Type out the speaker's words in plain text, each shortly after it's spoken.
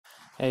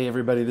Hey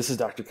everybody, this is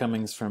Dr.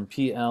 Cummings from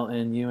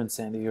PLNU in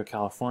San Diego,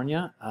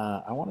 California.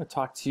 I want to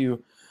talk to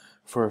you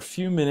for a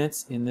few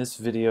minutes in this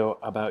video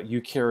about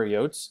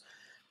eukaryotes.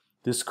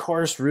 This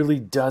course really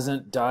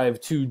doesn't dive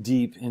too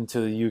deep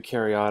into the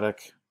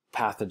eukaryotic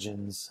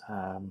pathogens.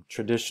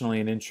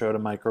 Traditionally, an intro to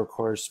micro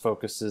course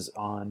focuses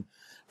on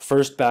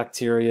first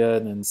bacteria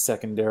and then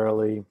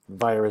secondarily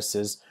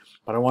viruses.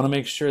 But I want to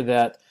make sure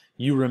that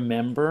you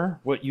remember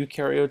what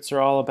eukaryotes are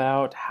all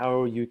about,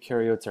 how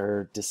eukaryotes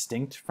are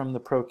distinct from the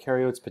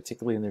prokaryotes,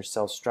 particularly in their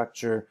cell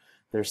structure,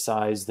 their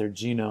size, their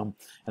genome.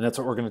 And that's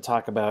what we're going to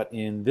talk about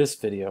in this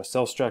video.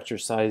 Cell structure,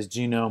 size,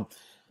 genome.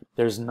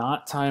 There's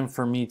not time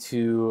for me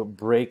to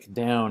break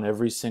down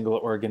every single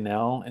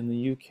organelle in the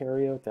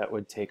eukaryote. That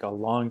would take a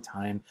long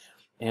time.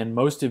 And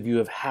most of you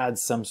have had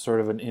some sort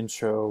of an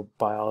intro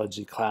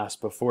biology class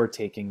before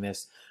taking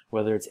this,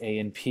 whether it's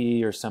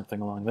A&P or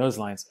something along those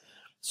lines.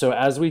 So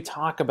as we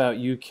talk about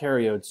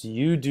eukaryotes,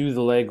 you do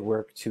the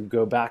legwork to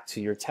go back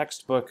to your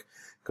textbook,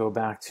 go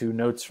back to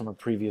notes from a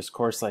previous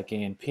course like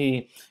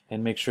A&P,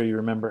 and make sure you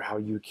remember how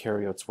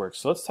eukaryotes work.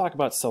 So let's talk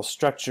about cell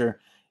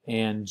structure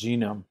and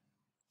genome.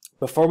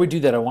 Before we do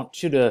that, I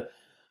want you to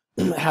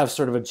have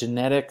sort of a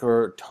genetic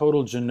or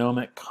total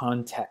genomic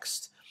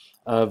context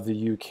of the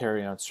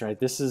eukaryotes, right?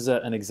 This is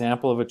an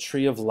example of a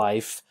tree of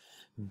life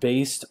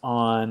based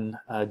on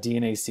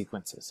DNA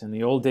sequences. In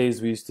the old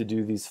days, we used to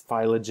do these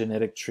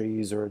phylogenetic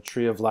trees or a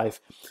tree of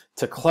life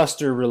to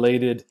cluster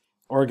related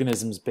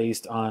organisms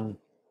based on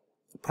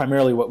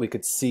primarily what we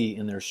could see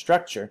in their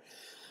structure,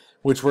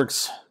 which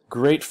works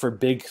great for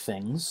big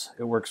things.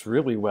 It works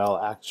really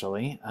well,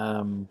 actually,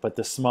 but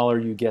the smaller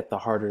you get, the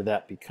harder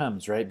that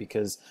becomes, right?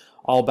 Because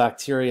all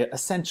bacteria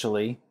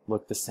essentially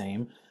look the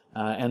same,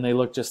 and they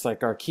look just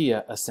like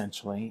archaea,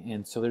 essentially,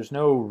 and so there's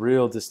no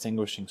real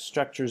distinguishing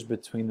structures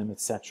between them,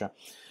 etc.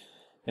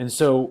 And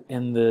so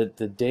in the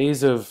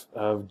days of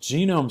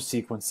genome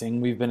sequencing,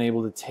 we've been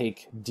able to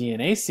take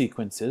DNA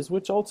sequences,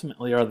 which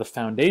ultimately are the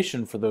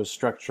foundation for those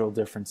structural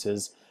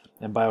differences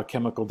and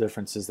biochemical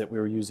differences that we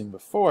were using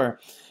before,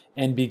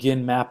 and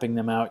begin mapping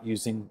them out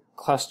using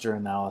cluster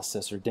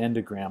analysis or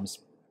dendrograms.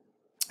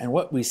 And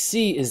what we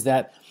see is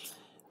that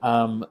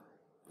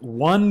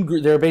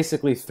there are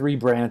basically three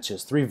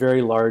branches, three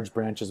very large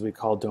branches we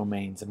call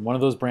domains. And one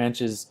of those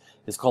branches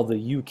is called the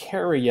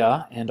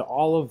eukarya, and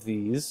all of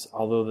these,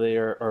 although they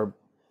are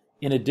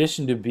in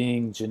addition to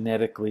being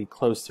genetically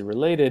closely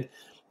related,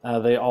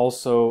 they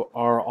also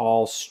are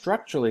all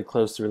structurally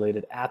closely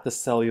related at the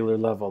cellular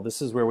level.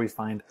 This is where we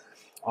find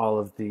all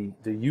of the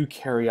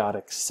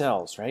eukaryotic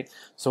cells, right?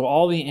 So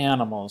all the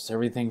animals,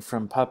 everything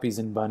from puppies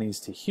and bunnies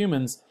to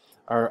humans,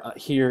 are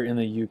here in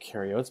the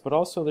eukaryotes, but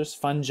also there's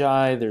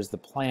fungi, there's the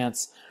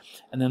plants,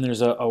 and then there's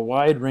a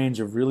wide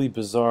range of really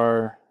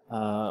bizarre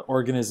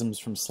organisms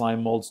from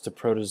slime molds to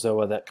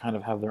protozoa that kind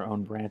of have their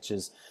own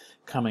branches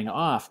coming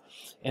off.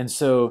 And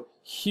so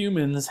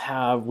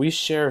we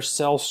share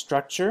cell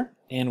structure,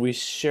 and we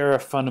share a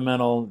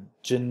fundamental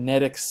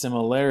genetic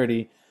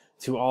similarity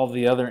to all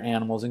the other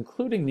animals,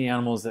 including the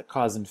animals that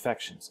cause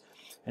infections.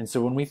 And so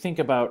when we think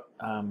about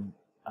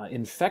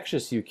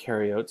infectious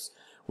eukaryotes,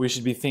 we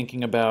should be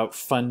thinking about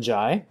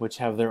fungi, which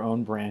have their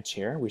own branch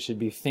here. We should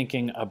be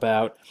thinking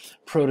about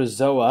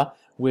protozoa,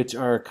 which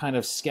are kind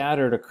of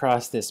scattered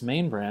across this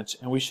main branch.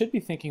 And we should be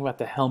thinking about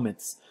the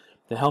helminths.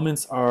 The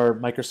helminths are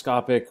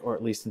microscopic, or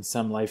at least in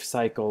some life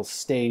cycle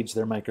stage,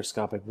 they're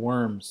microscopic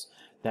worms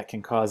that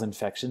can cause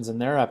infections. And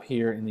they're up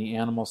here in the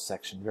animal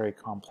section, very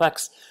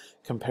complex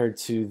compared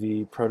to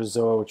the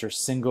protozoa, which are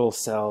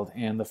single-celled,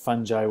 and the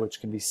fungi, which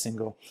can be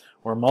single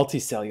or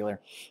multicellular.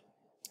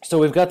 So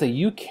we've got the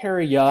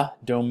eukarya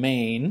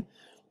domain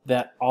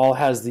that all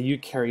has the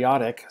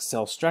eukaryotic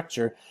cell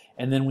structure,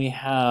 and then we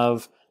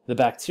have the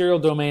bacterial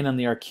domain and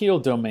the archaeal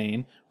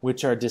domain,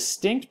 which are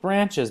distinct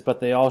branches, but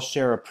they all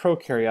share a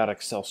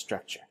prokaryotic cell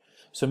structure.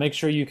 So make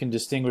sure you can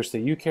distinguish the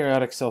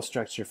eukaryotic cell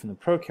structure from the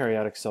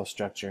prokaryotic cell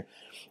structure,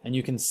 and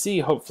you can see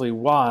hopefully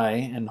why,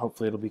 and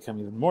hopefully it'll become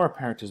even more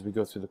apparent as we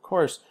go through the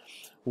course,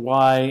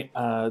 why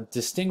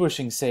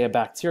distinguishing, say, a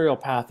bacterial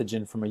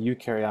pathogen from a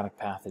eukaryotic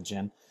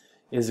pathogen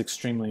is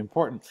extremely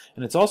important.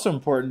 And it's also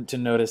important to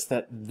notice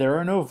that there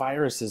are no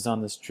viruses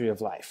on this tree of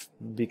life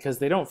because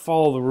they don't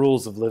follow the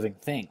rules of living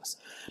things.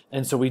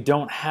 And so we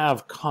don't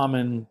have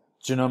common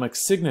genomic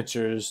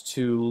signatures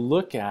to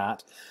look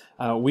at.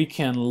 We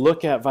can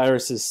look at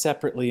viruses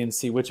separately and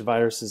see which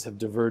viruses have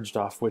diverged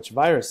off which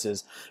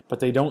viruses, but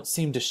they don't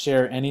seem to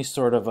share any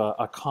sort of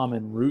a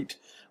common root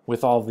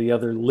with all the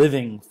other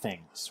living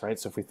things, right?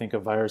 So if we think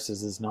of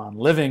viruses as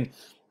non-living,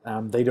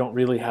 they don't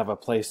really have a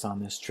place on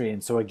this tree.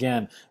 And so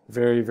again,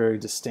 very, very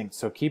distinct.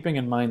 So keeping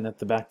in mind that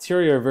the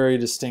bacteria are very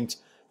distinct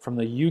from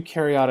the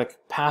eukaryotic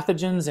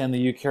pathogens and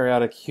the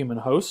eukaryotic human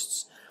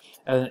hosts,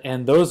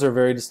 and those are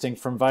very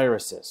distinct from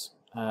viruses.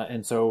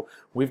 And so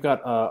we've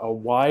got a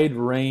wide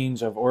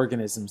range of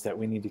organisms that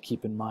we need to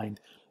keep in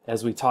mind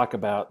as we talk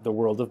about the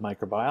world of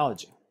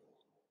microbiology.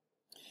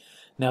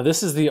 Now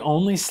this is the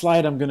only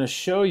slide I'm going to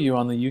show you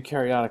on the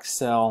eukaryotic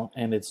cell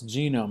and its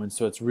genome, and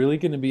so it's really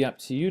going to be up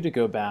to you to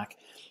go back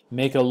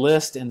make a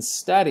list and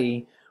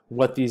study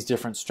what these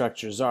different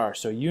structures are.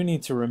 So you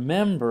need to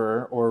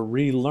remember or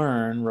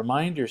relearn,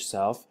 remind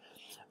yourself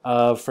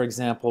of, for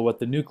example, what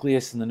the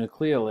nucleus and the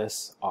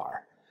nucleolus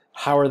are.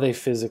 How are they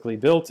physically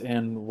built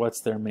and what's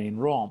their main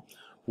role?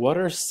 What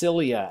are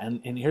cilia?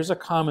 And here's a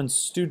common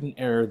student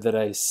error that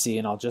I see,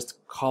 and I'll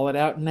just call it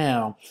out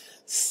now.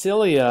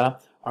 Cilia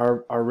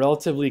are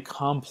relatively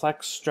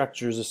complex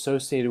structures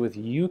associated with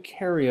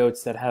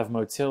eukaryotes that have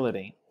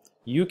motility.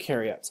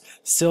 Eukaryotes.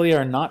 Cilia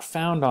are not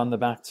found on the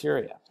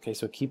bacteria. Okay,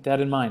 so keep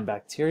that in mind.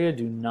 Bacteria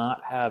do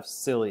not have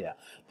cilia.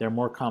 They're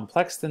more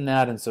complex than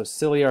that, and so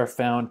cilia are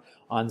found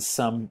on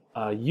some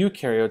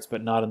eukaryotes,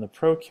 but not in the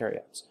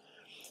prokaryotes.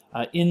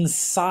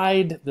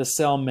 Inside the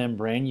cell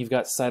membrane, you've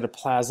got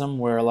cytoplasm,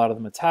 where a lot of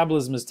the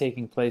metabolism is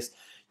taking place.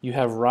 You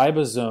have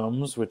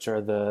ribosomes, which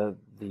are the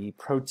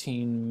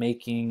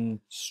protein-making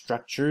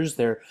structures.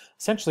 They're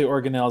essentially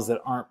organelles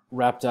that aren't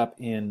wrapped up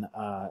in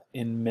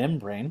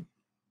membrane.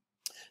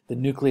 The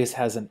nucleus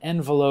has an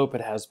envelope,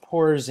 it has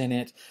pores in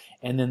it,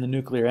 and then the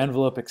nuclear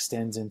envelope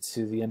extends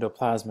into the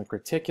endoplasmic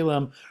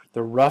reticulum.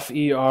 The rough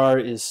ER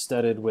is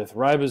studded with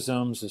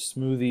ribosomes. The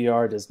smooth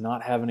ER does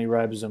not have any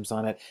ribosomes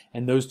on it,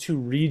 and those two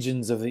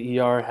regions of the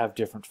ER have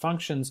different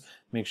functions.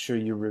 Make sure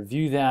you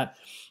review that.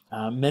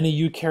 Many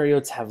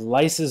eukaryotes have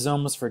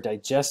lysosomes for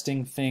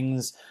digesting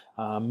things.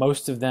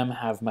 Most of them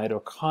have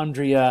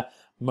mitochondria.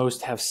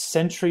 Most have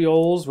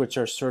centrioles, which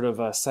are sort of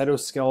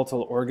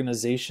cytoskeletal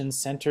organization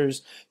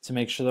centers to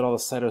make sure that all the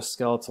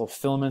cytoskeletal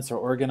filaments are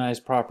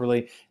organized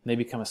properly, and they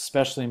become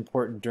especially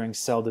important during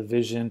cell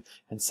division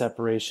and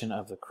separation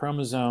of the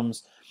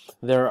chromosomes.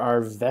 There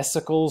are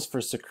vesicles for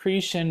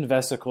secretion,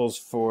 vesicles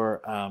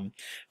for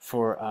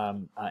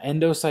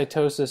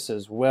endocytosis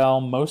as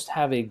well. Most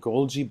have a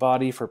Golgi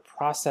body for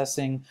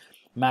processing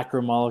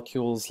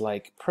macromolecules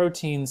like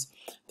proteins.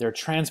 There are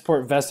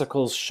transport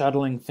vesicles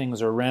shuttling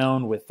things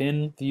around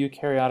within the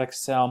eukaryotic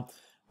cell.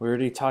 We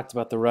already talked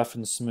about the rough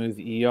and smooth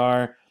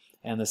ER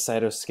and the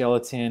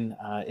cytoskeleton.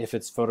 If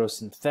it's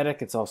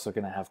photosynthetic, it's also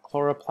going to have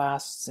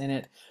chloroplasts in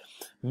it.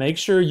 Make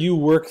sure you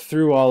work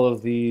through all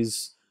of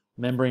these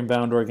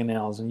membrane-bound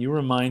organelles and you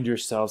remind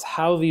yourselves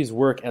how these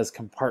work as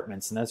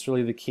compartments, and that's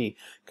really the key.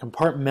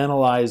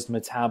 Compartmentalized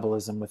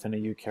metabolism within a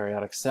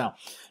eukaryotic cell.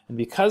 And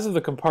because of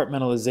the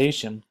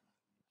compartmentalization,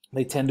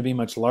 they tend to be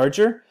much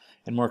larger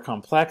and more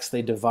complex.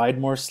 They divide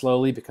more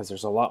slowly because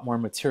there's a lot more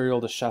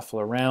material to shuffle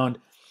around.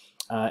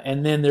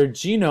 And then their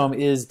genome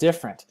is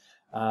different.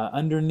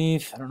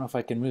 Underneath, I don't know if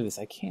I can move this.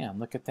 I can.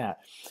 Look at that.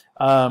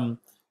 The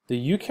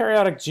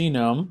eukaryotic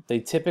genome, they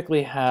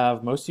typically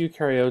have, most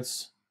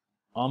eukaryotes,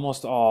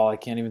 almost all, I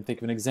can't even think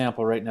of an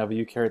example right now of a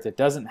eukaryote that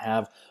doesn't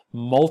have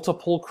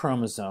multiple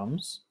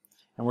chromosomes.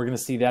 And we're going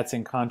to see that's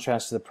in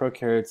contrast to the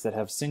prokaryotes that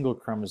have single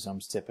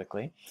chromosomes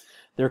typically.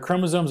 Their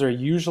chromosomes are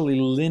usually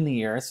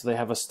linear, so they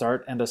have a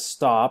start and a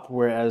stop,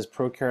 whereas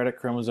prokaryotic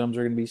chromosomes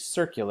are going to be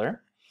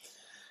circular.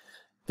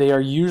 They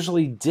are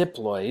usually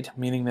diploid,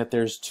 meaning that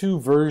there's two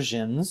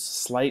versions,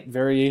 slight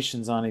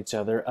variations on each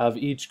other, of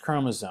each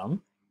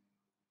chromosome,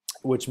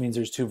 which means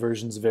there's two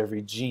versions of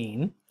every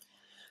gene.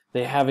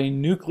 They have a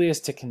nucleus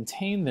to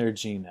contain their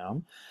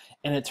genome,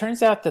 and it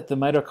turns out that the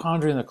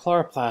mitochondria and the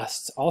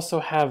chloroplasts also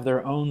have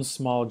their own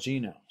small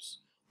genomes.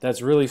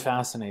 That's really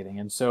fascinating.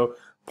 And so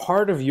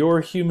part of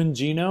your human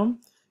genome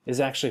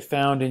is actually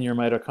found in your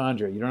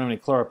mitochondria. You don't have any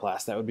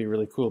chloroplasts. That would be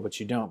really cool, but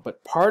you don't.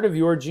 But part of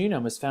your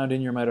genome is found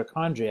in your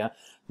mitochondria. And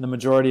the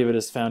majority of it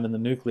is found in the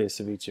nucleus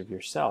of each of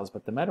your cells.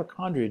 But the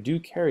mitochondria do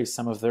carry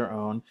some of their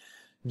own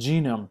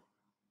genome.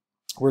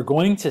 We're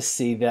going to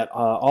see that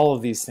all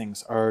of these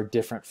things are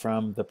different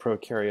from the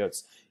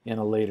prokaryotes in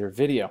a later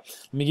video.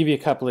 Let me give you a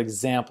couple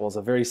examples.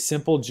 A very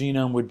simple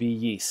genome would be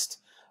yeast.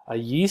 A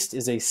yeast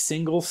is a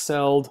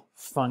single-celled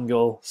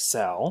fungal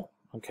cell.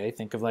 Okay,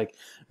 think of like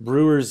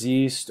brewer's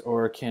yeast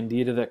or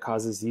candida that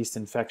causes yeast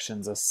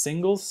infections. A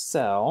single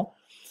cell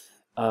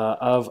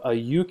of a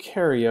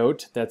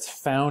eukaryote that's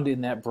found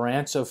in that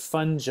branch of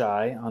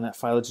fungi on that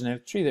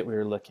phylogenetic tree that we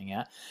were looking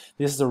at.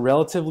 This is a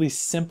relatively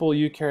simple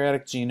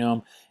eukaryotic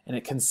genome, and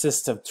it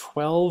consists of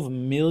 12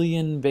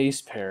 million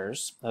base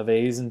pairs of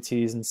A's and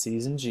T's and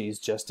C's and G's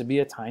just to be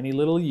a tiny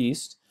little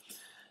yeast.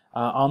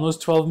 On those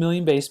 12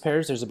 million base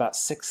pairs, there's about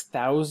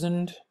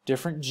 6,000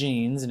 different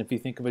genes, and if you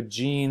think of a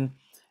gene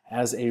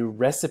as a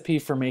recipe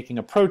for making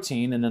a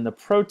protein, and then the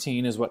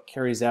protein is what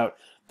carries out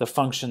the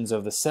functions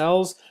of the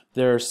cells.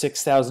 There are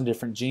 6,000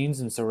 different genes,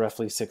 and so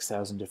roughly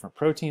 6,000 different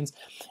proteins.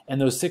 And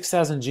those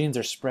 6,000 genes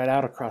are spread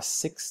out across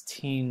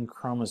 16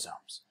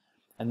 chromosomes.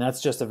 And that's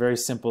just a very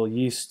simple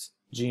yeast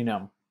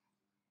genome.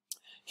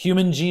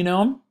 Human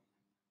genome,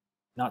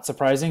 not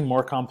surprising,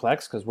 more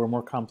complex because we're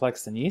more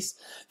complex than yeast.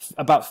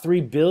 About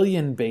 3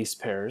 billion base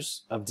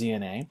pairs of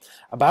DNA,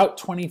 about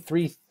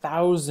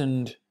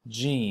 23,000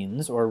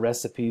 genes or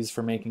recipes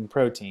for making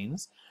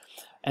proteins,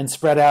 and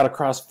spread out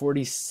across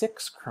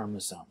 46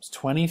 chromosomes,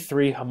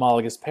 23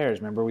 homologous pairs.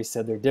 Remember we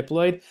said they're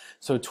diploid?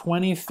 So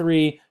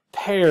 23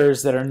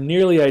 pairs that are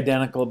nearly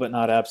identical but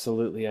not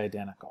absolutely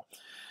identical.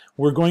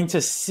 We're going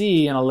to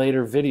see in a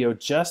later video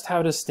just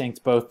how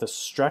distinct both the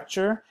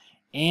structure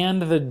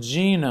and the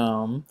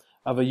genome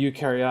of a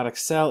eukaryotic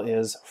cell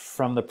is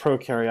from the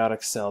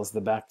prokaryotic cells,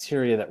 the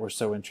bacteria that we're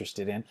so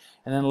interested in.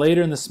 And then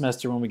later in the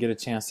semester, when we get a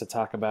chance to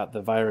talk about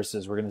the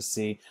viruses, we're going to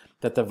see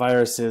that the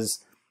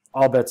viruses,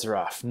 all bets are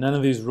off. None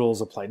of these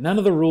rules apply. None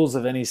of the rules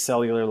of any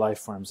cellular life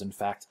forms, in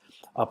fact,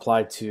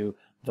 apply to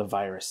the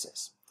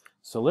viruses.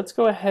 So let's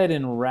go ahead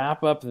and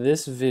wrap up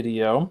this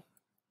video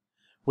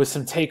with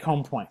some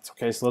take-home points.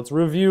 Okay, so let's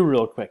review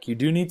real quick. You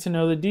do need to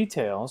know the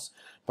details,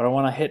 but I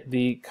want to hit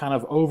the kind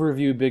of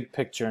overview, big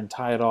picture, and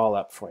tie it all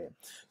up for you.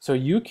 So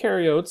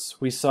eukaryotes,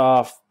 we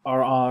saw,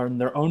 are on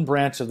their own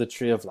branch of the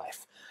tree of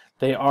life.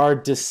 They are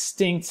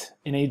distinct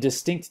in a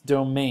distinct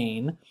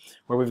domain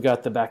where we've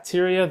got the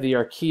bacteria, the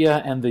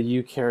archaea, and the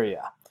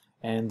eukarya.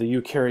 And the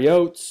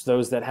eukaryotes,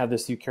 those that have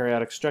this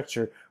eukaryotic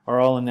structure, are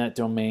all in that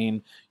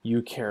domain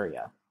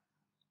eukarya.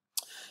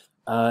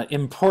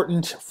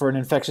 Important for an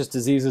infectious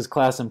diseases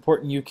class,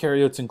 important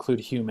eukaryotes include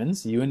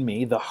humans, you and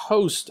me, the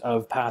host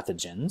of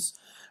pathogens,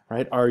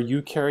 right, are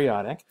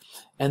eukaryotic.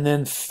 And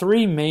then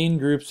three main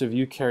groups of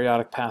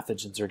eukaryotic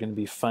pathogens are going to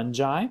be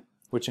fungi,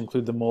 which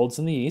include the molds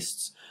and the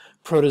yeasts,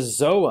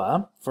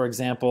 protozoa, for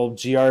example,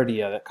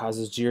 giardia, that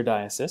causes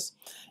giardiasis,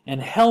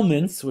 and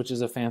helminths, which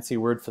is a fancy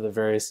word for the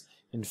various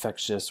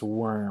infectious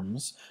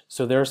worms.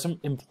 So there are some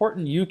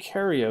important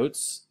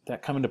eukaryotes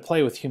that come into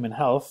play with human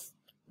health,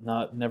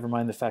 never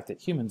mind the fact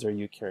that humans are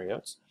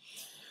eukaryotes.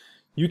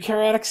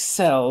 Eukaryotic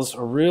cells,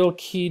 a real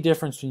key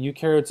difference between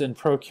eukaryotes and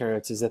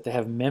prokaryotes is that they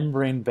have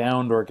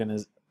membrane-bound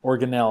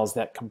organelles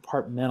that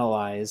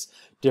compartmentalize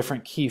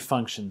different key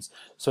functions.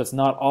 So it's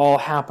not all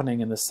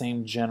happening in the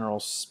same general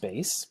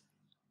space.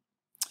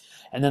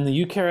 And then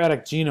the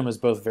eukaryotic genome is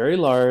both very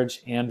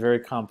large and very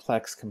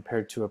complex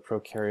compared to a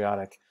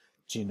prokaryotic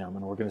genome,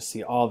 and we're going to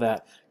see all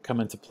that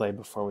come into play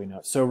before we know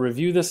it. So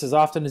review this as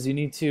often as you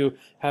need to,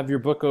 have your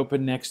book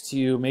open next to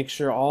you, make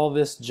sure all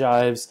this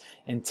jives,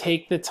 and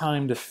take the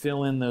time to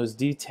fill in those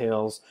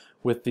details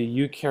with the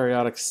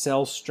eukaryotic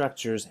cell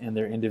structures and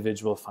their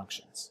individual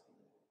functions.